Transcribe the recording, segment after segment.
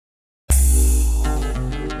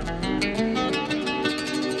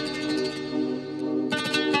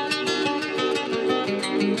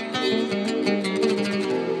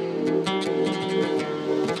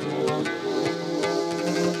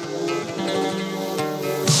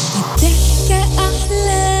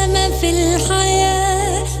في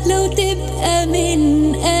الحياة لو تبقى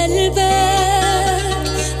من قلبك.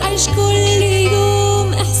 عيش كل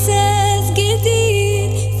يوم إحساس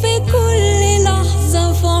جديد في كل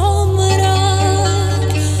لحظة في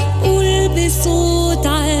عمرك. قول بصوت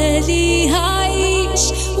عالي هعيش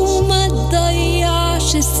وما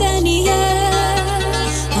تضيعش الثانية.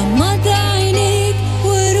 غمض عينيك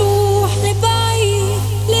وروح لبعيد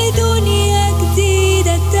لدنيا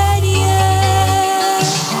جديدة تانية.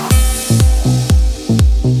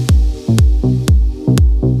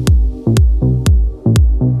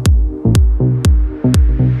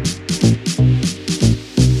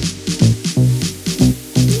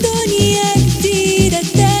 دنيا جديدة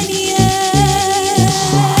تانية.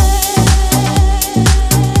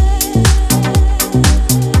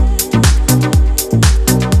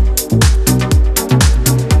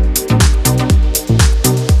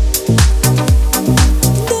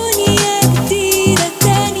 دنيا جديدة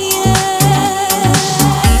تانية.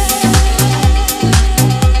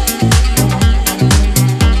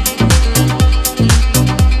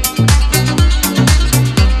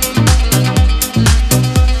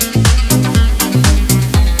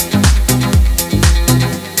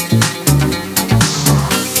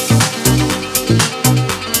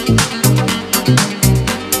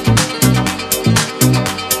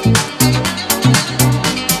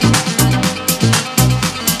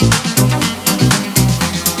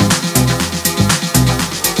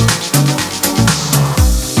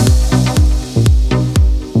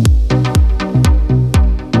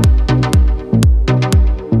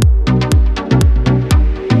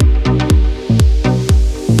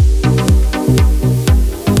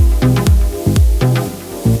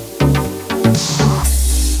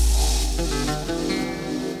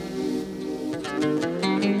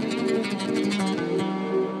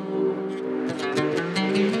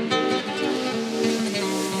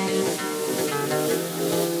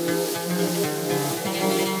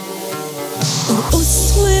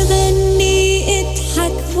 ارقص وغني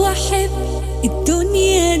اضحك وحب،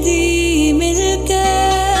 الدنيا دي ملكك.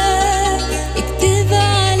 اكتب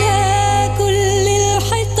على كل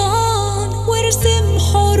الحيطان وارسم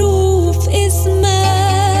حروف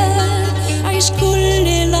اسمك. عيش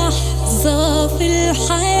كل لحظة في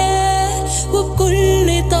الحياة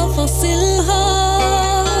وبكل تفاصيلها.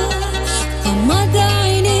 غمض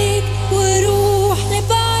عينيك وروح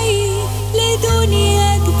لبعيد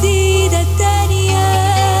لدنيا جديدة تانية.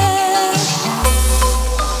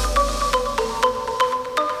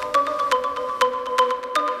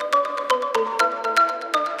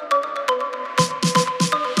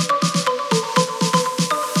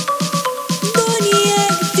 دنيا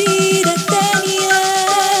جديدة تانية.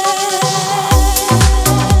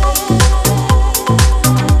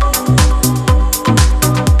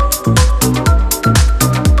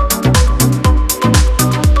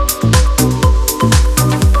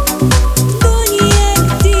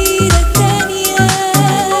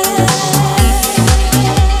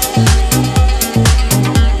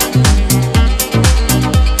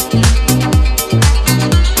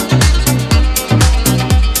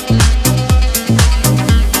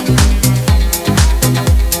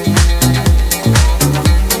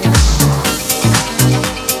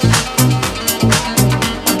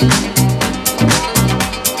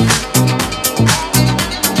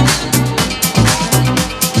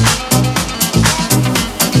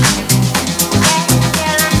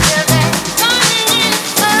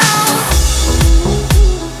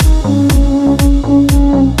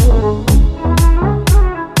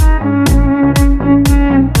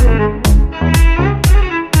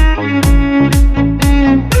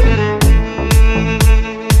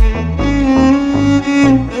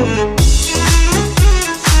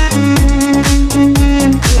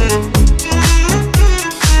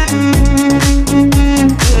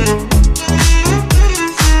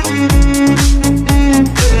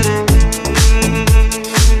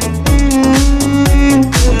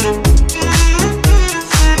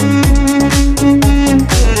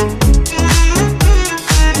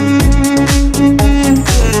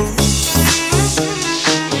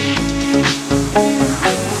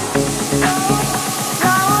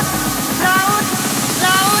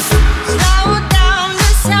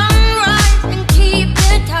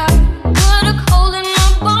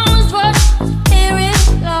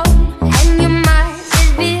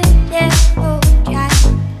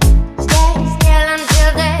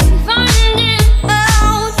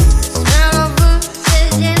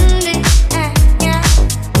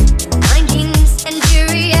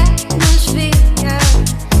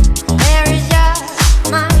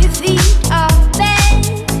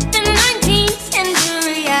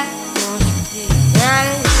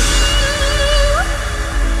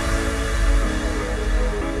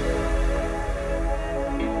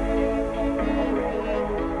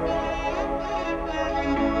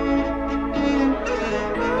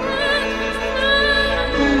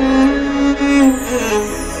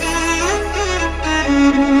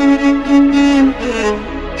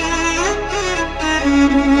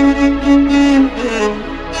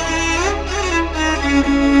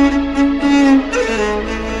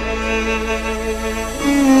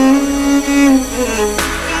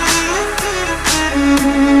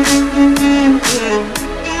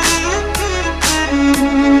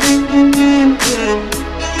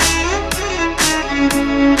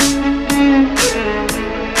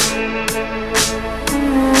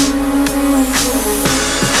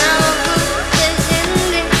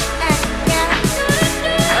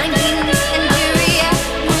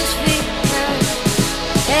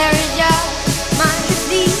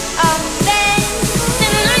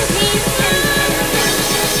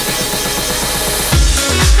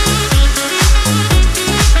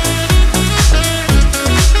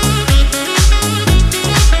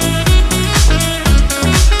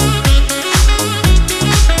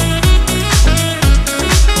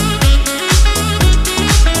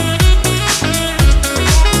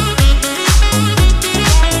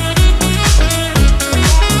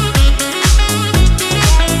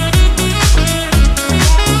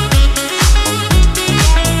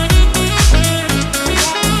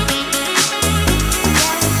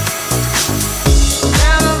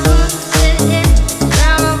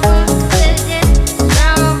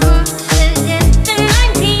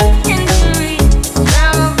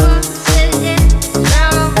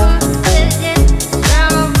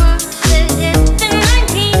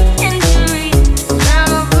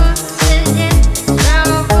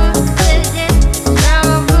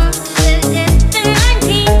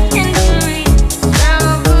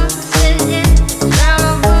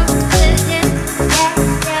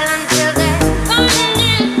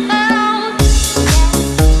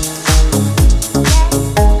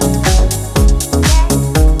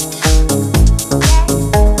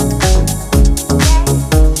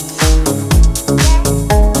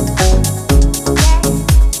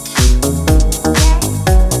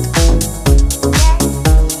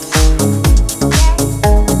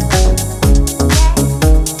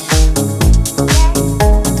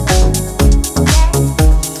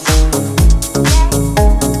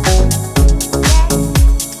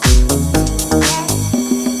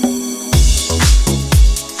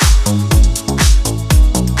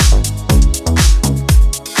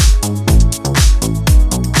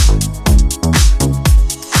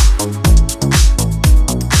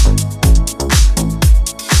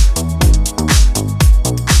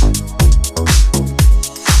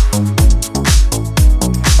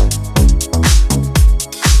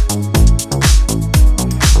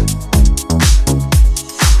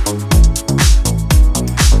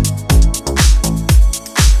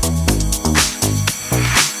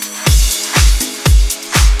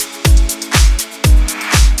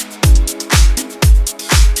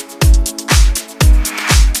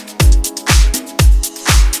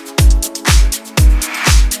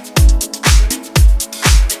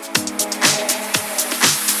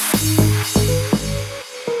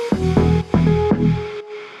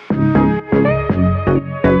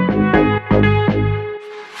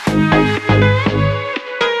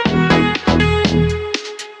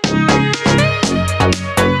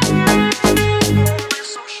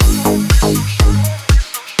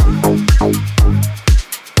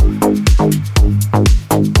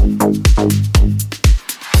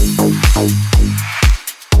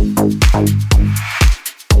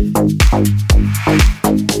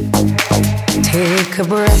 a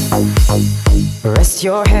breath, rest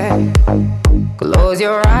your head, close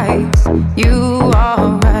your eyes, you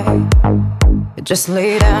are right. Just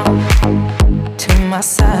lay down to my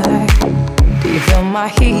side. Do you feel my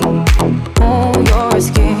heat on your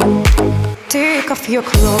skin? Take off your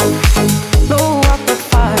clothes, blow out the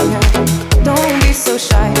fire. Don't be so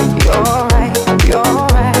shy, you're right, you're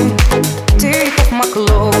right. Take off my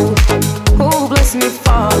clothes, oh bless me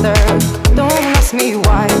Father. Don't ask me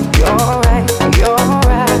why, you're right, you're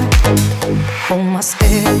right. Hold my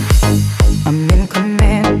step, I'm in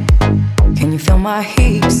command. Can you feel my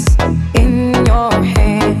hips in your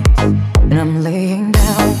hands? And I'm laying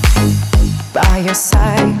down by your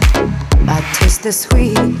side. I taste the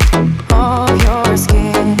sweet of your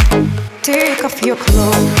skin. Take off your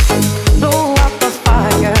clothes, blow out the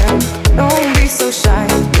fire. Don't be so shy,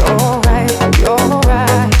 you're right, you're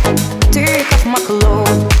right. Take off my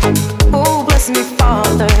clothes, oh bless me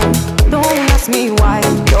Father. Don't ask me why,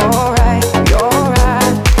 you're right, you're right.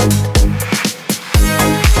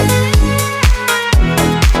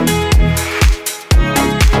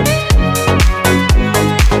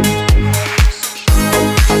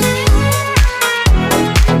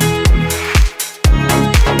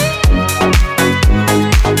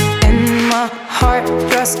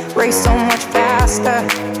 Race so much faster.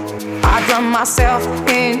 I drown myself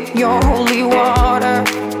in your holy water,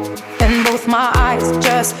 and both my eyes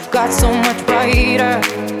just got so much brighter.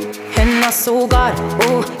 And I saw God,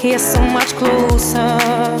 oh, He is so much closer.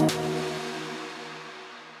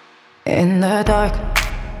 In the dark,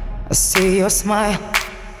 I see your smile.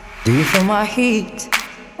 Do you feel my heat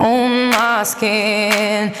on my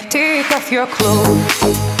skin? Take off your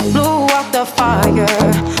clothes, blow out the fire.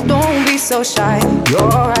 Don't be so shy, you're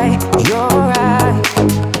right, you're right.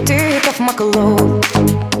 Take off my clothes,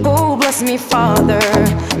 oh bless me Father.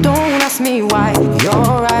 Don't ask me why,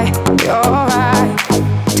 you're right, you're right.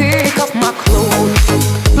 Take off my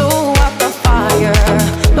clothes, blow out the fire.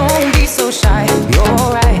 Don't be so shy, you're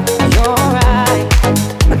right, you're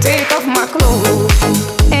right. Take off my clothes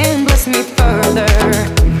and bless me further.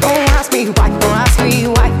 Don't ask me why, don't ask me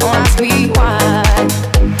why, don't ask me why.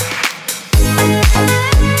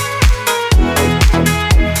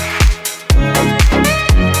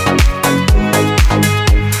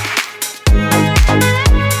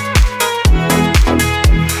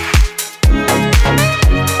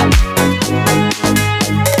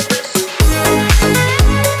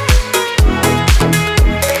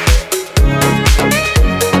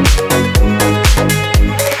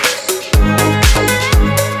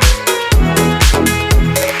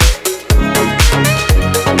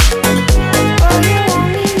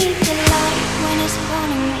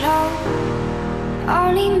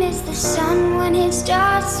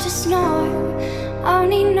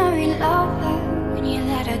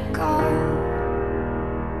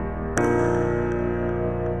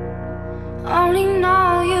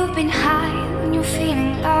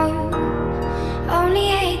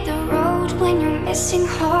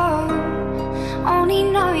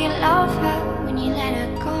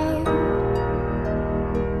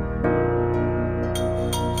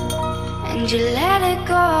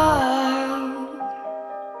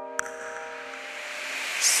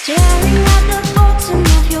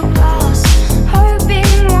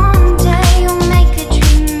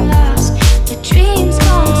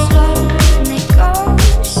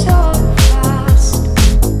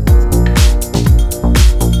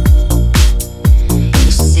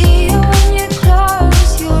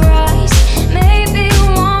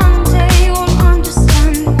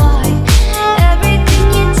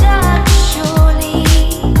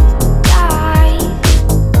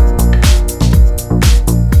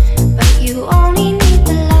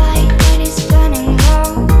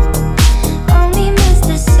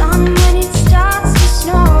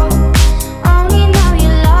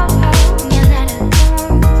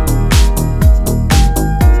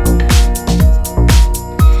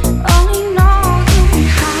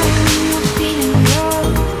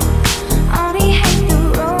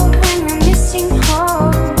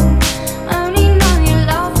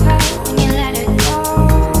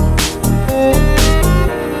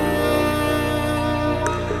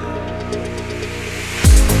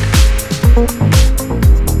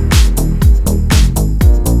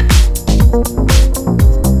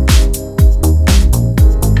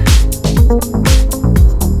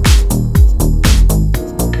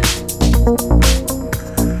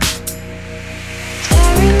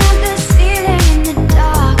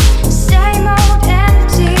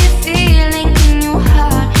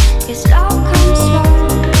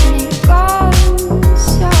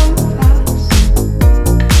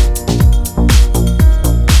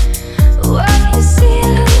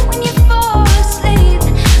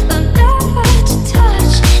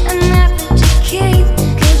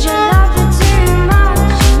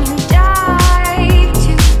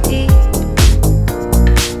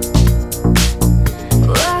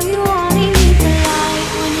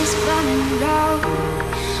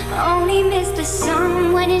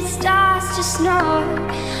 snow.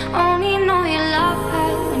 Only know you love her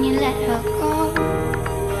when you let her go.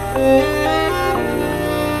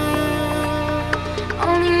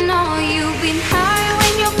 Only know you've been high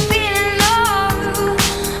when you're feeling low.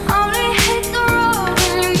 Only hit the road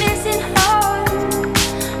when you're missing her.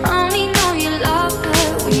 Only know you love her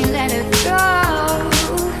when you let her go.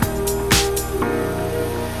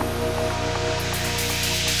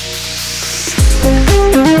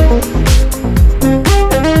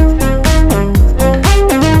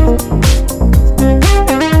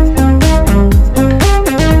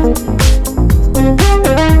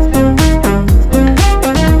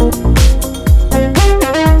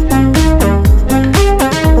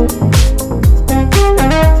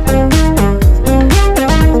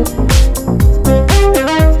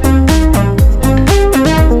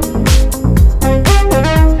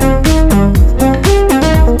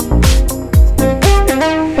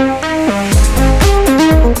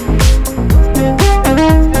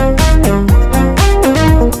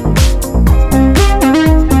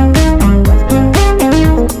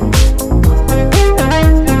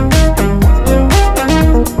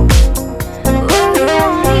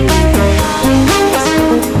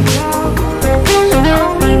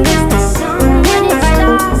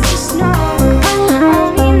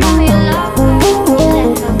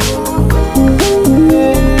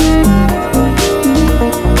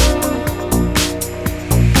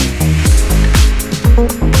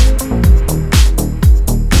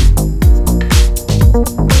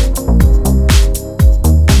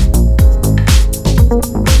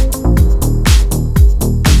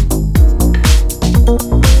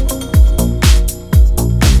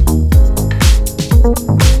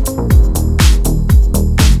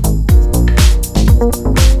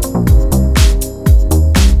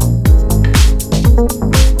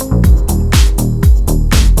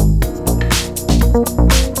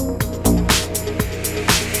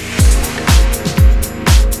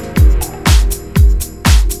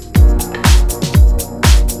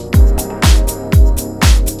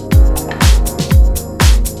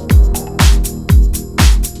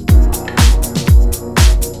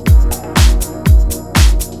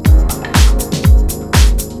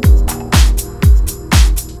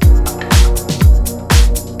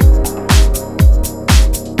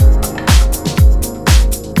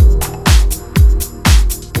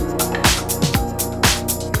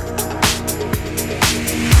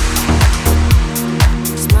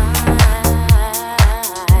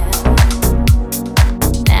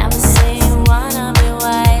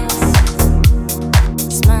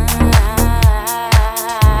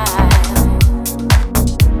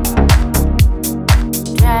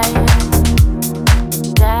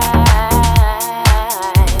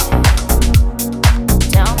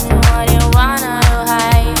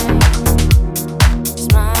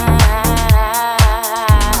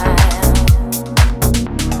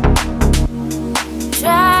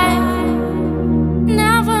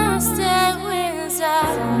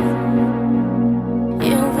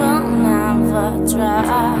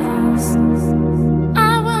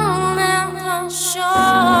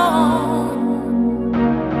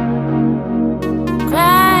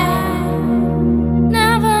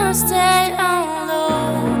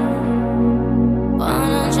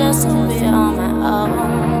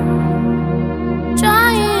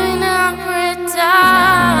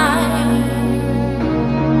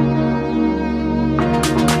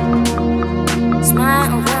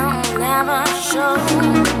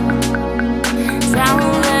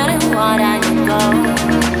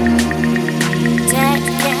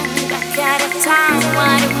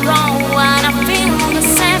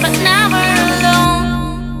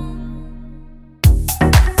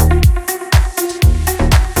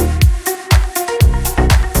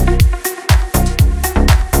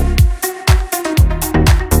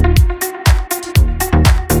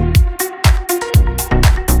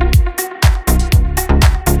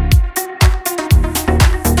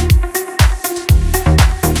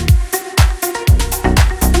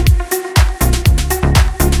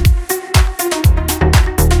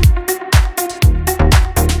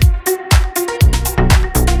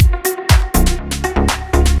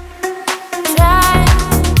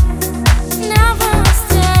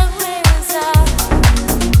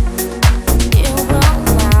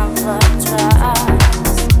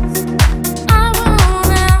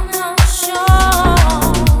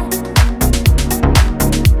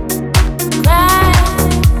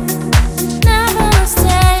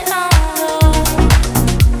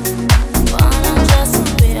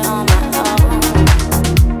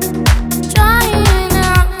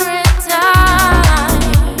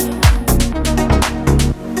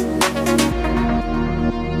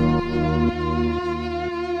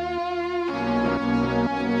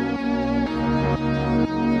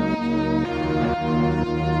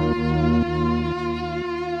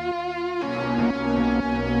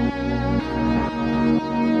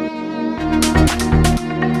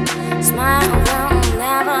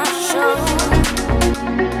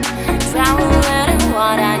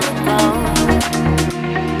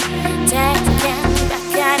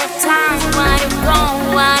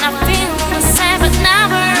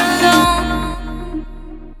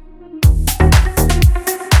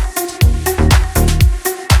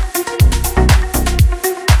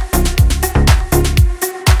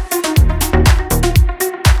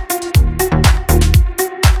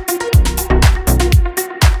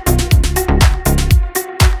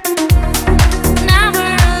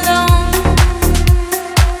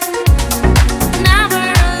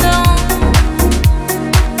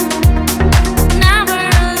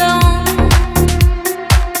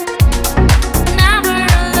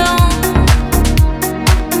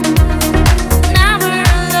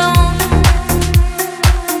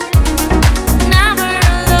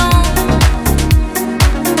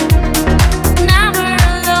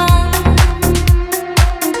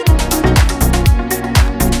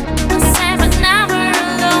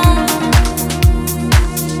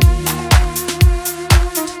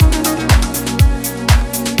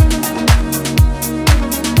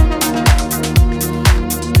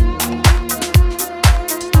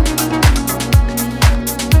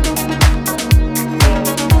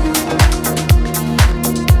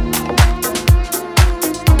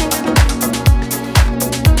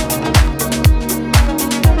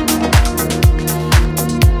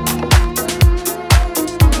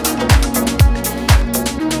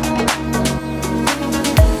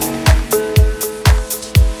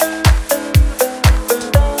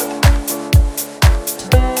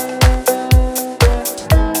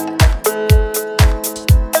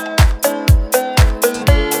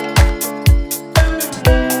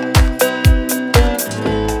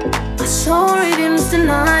 saw readings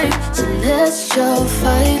tonight, celestial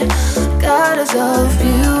fight, goddess of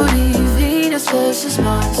beauty, Venus versus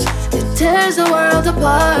Mars. It tears the world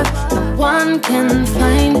apart. No one can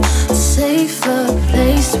find a safer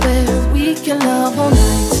place where we can love all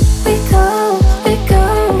night. We go, we go,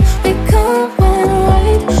 we go when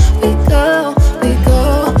right. We go, we go,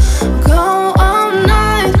 go all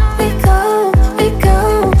night. We go, we go,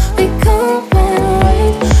 we go when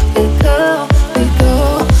right. We go,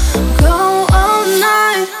 go all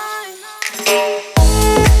night.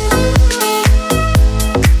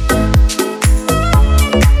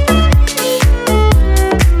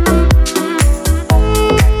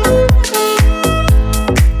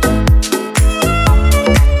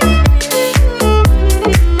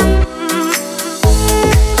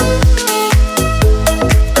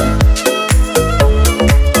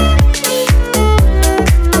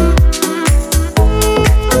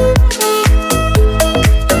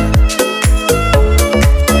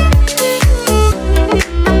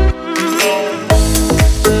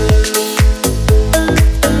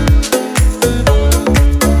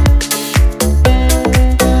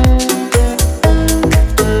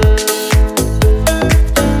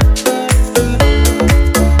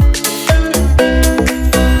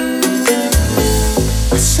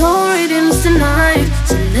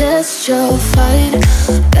 Celestial fight,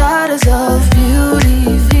 goddess of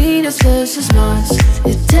beauty, Venus versus Mars.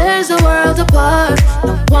 It tears the world apart.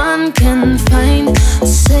 No one can find a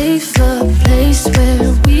safer place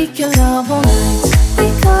where we can love all night. We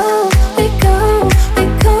go, we go, we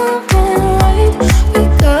go when right. We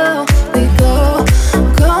go,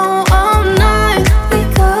 go all night. We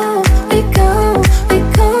go, we go, we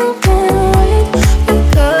go when right.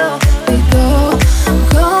 We go,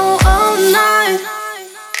 go all night.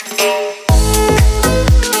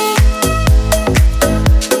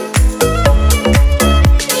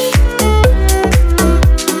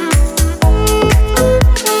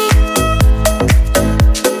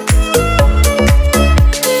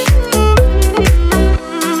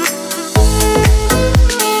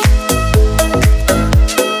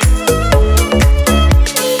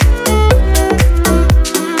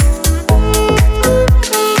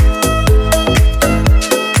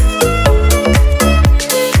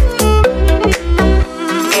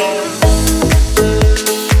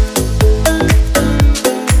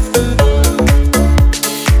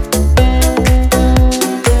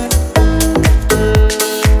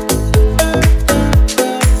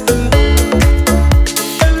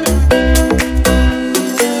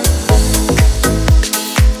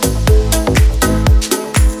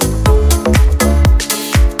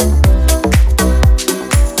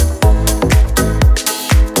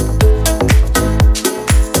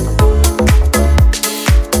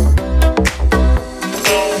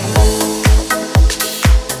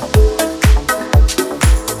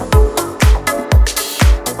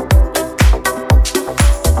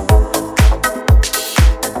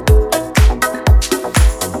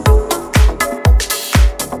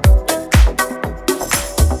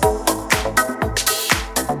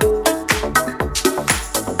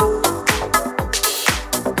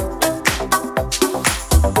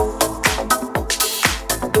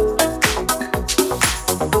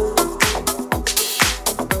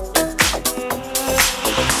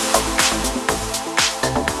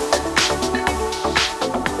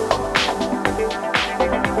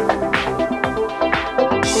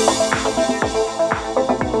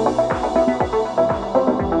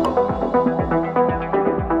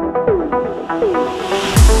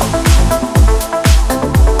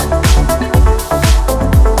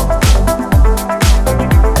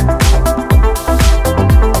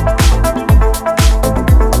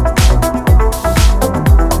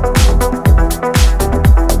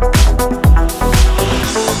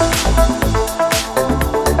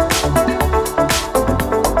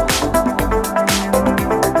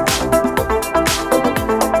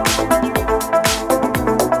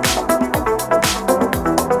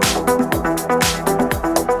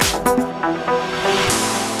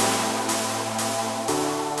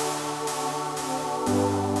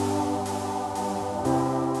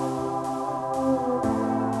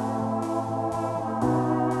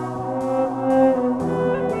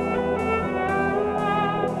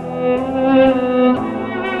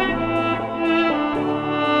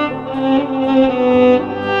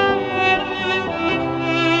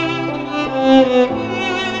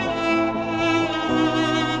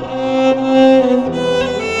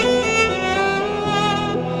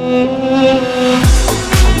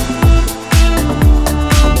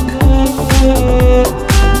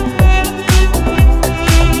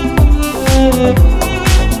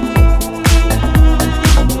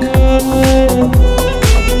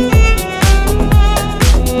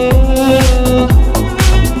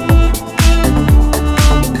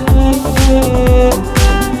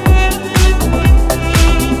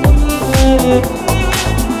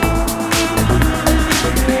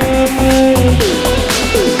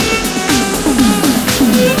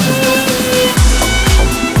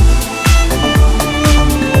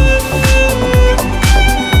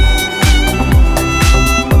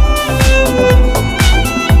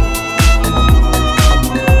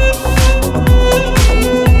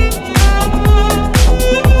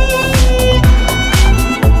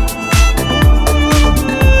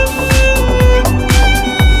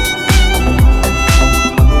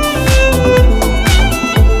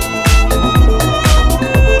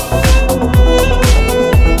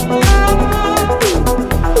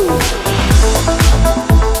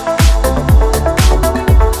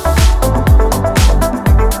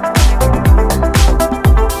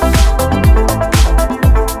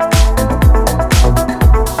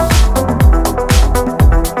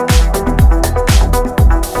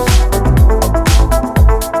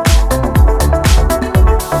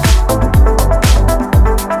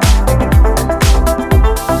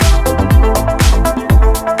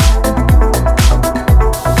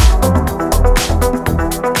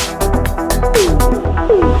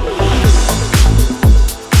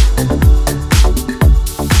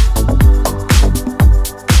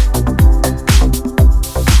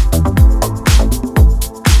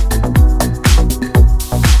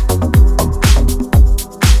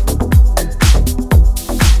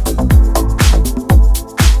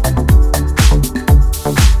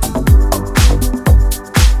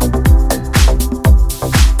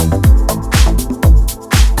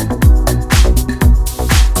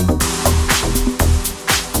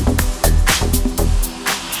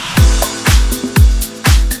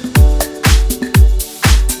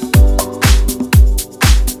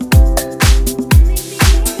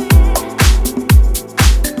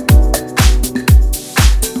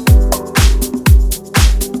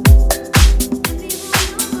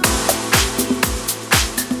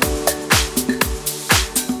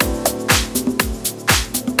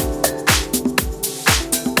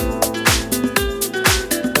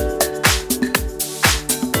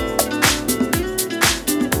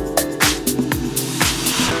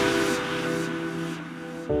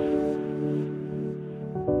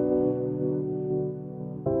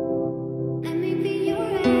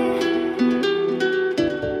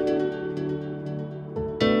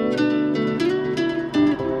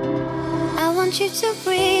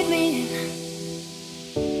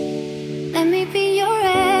 Let me be your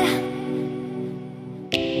air.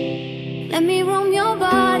 Let me roam your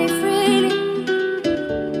body freely.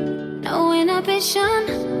 No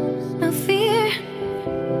inhibition, no fear.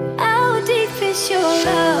 How deep is your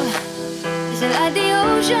love? Is it like the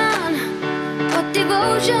ocean? What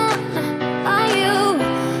devotion are you?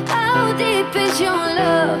 How deep is your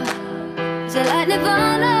love? Is it like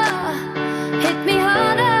Nirvana? Hit me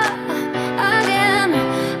harder again.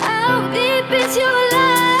 How deep is your love?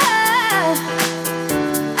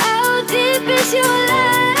 How deep is your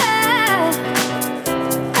love?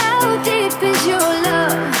 How deep is your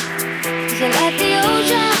love? Is it like the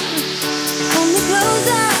ocean? Pull me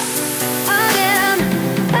closer again.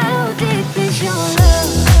 How deep is your love?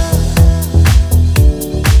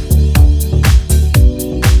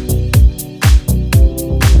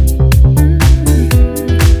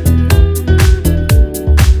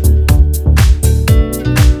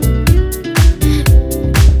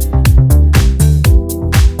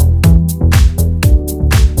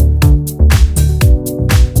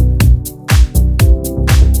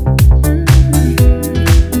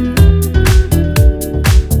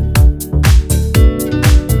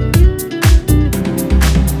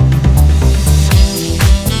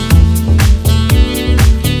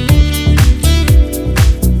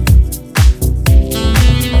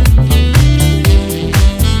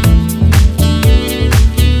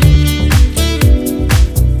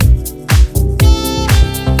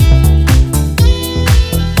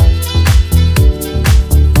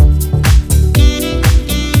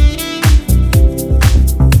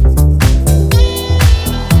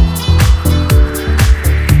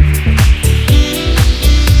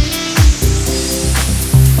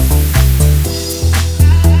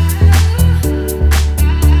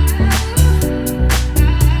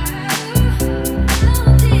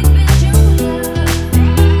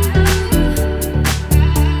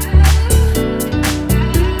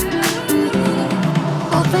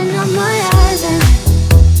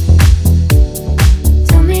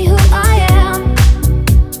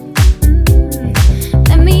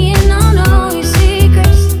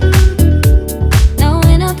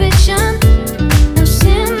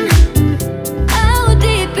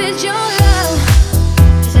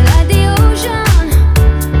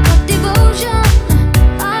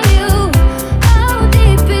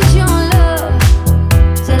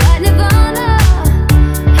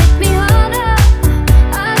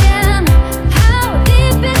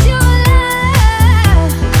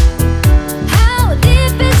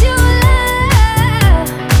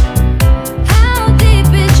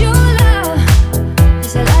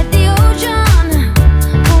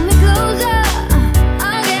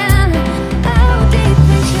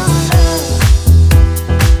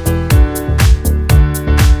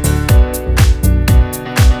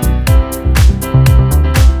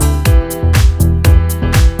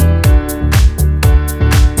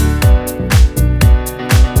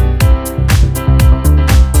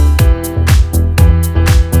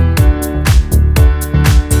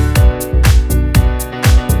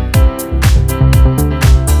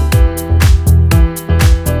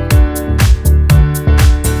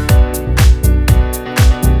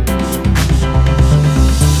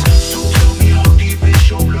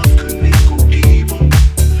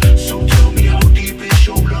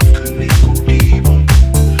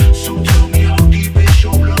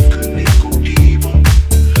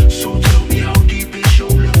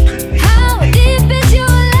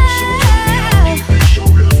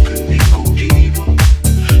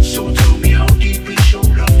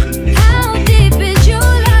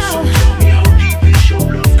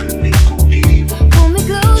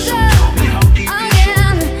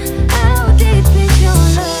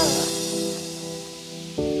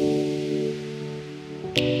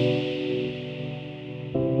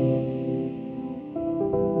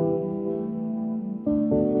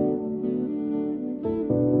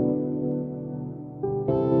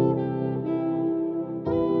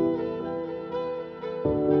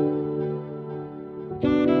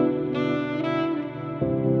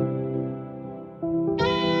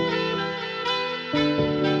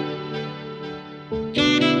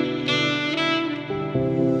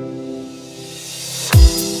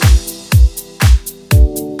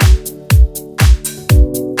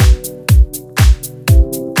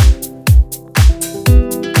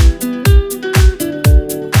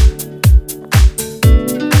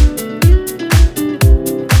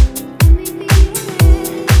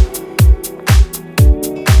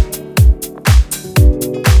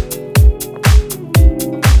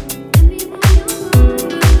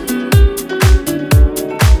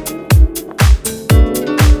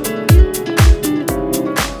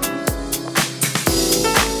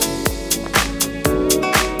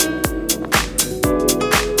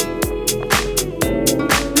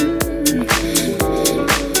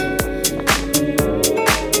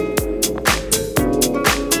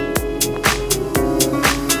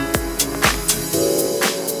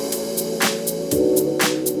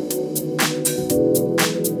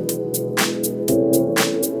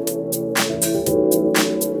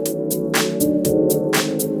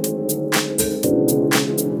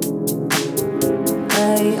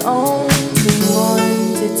 only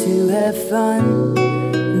wanted to have fun,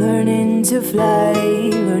 learning to fly,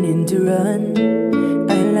 learning to run.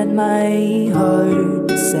 I let my heart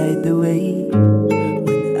decide the way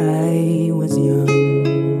when I was young.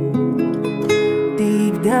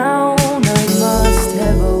 Deep down I must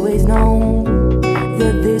have always known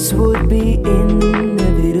that this would be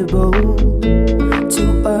inevitable. To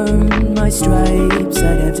earn my stripes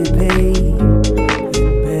I'd have to pay and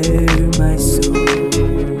bare my soul.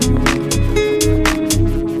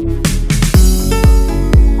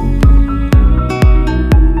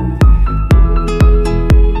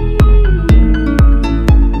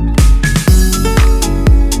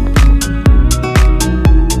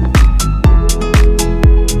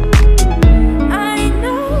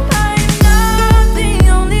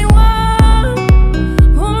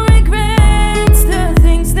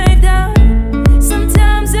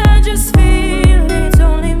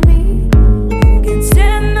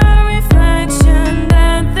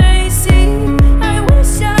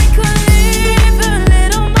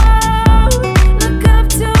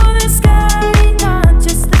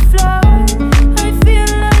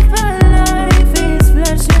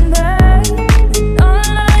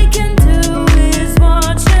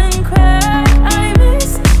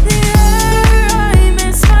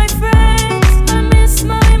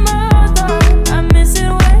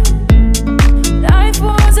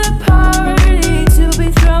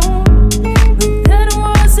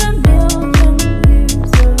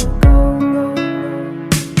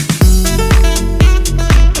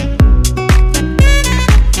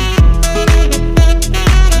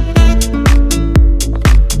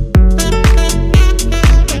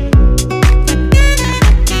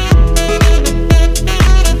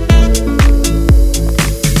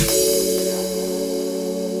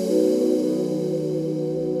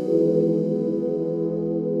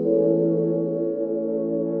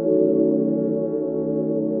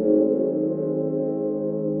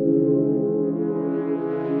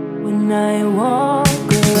 When I walk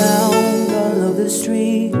around all of the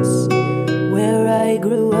streets where I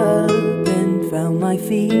grew up and found my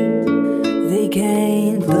feet, they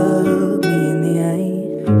can't look me in the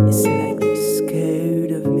eye. It's like they're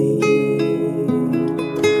scared of me.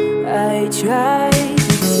 I try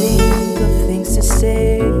to think of things to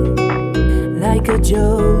say, like a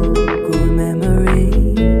joke